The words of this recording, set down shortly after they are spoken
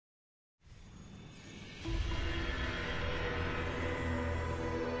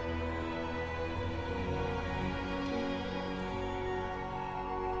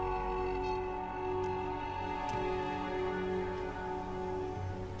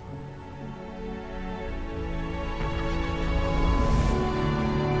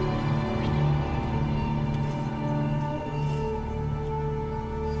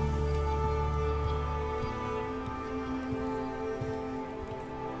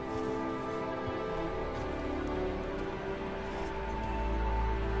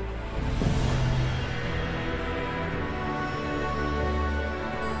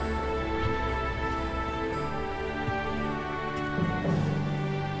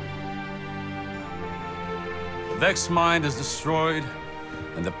Vex's mind is destroyed,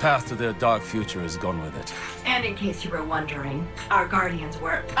 and the path to their dark future is gone with it. And in case you were wondering, our guardians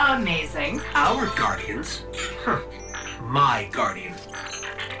were amazing. Our guardians? Huh. My guardian.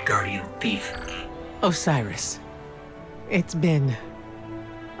 Guardian thief. Osiris, it's been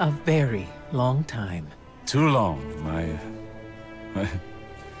a very long time. Too long,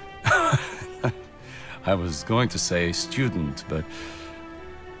 I was going to say student, but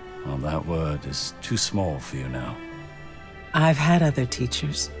well, that word is too small for you now. I've had other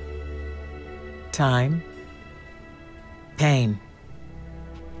teachers. Time. Pain.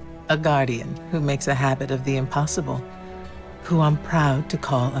 A guardian who makes a habit of the impossible, who I'm proud to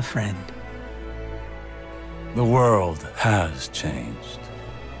call a friend. The world has changed.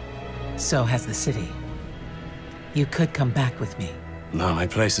 So has the city. You could come back with me. No, my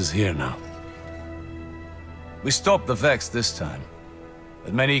place is here now. We stopped the Vex this time,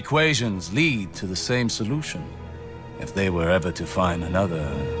 but many equations lead to the same solution. If they were ever to find another...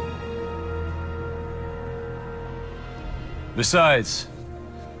 Besides,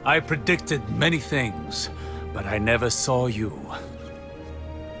 I predicted many things, but I never saw you.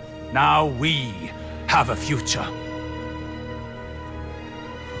 Now we have a future.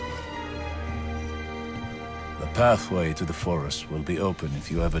 The pathway to the forest will be open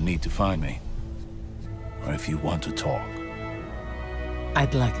if you ever need to find me. Or if you want to talk.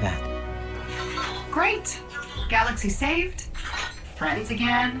 I'd like that. Great. Galaxy saved. Friends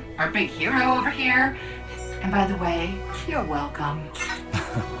again. Our big hero over here. And by the way, you're welcome.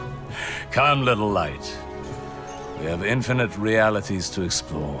 Come, little light. We have infinite realities to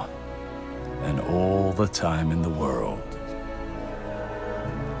explore. And all the time in the world.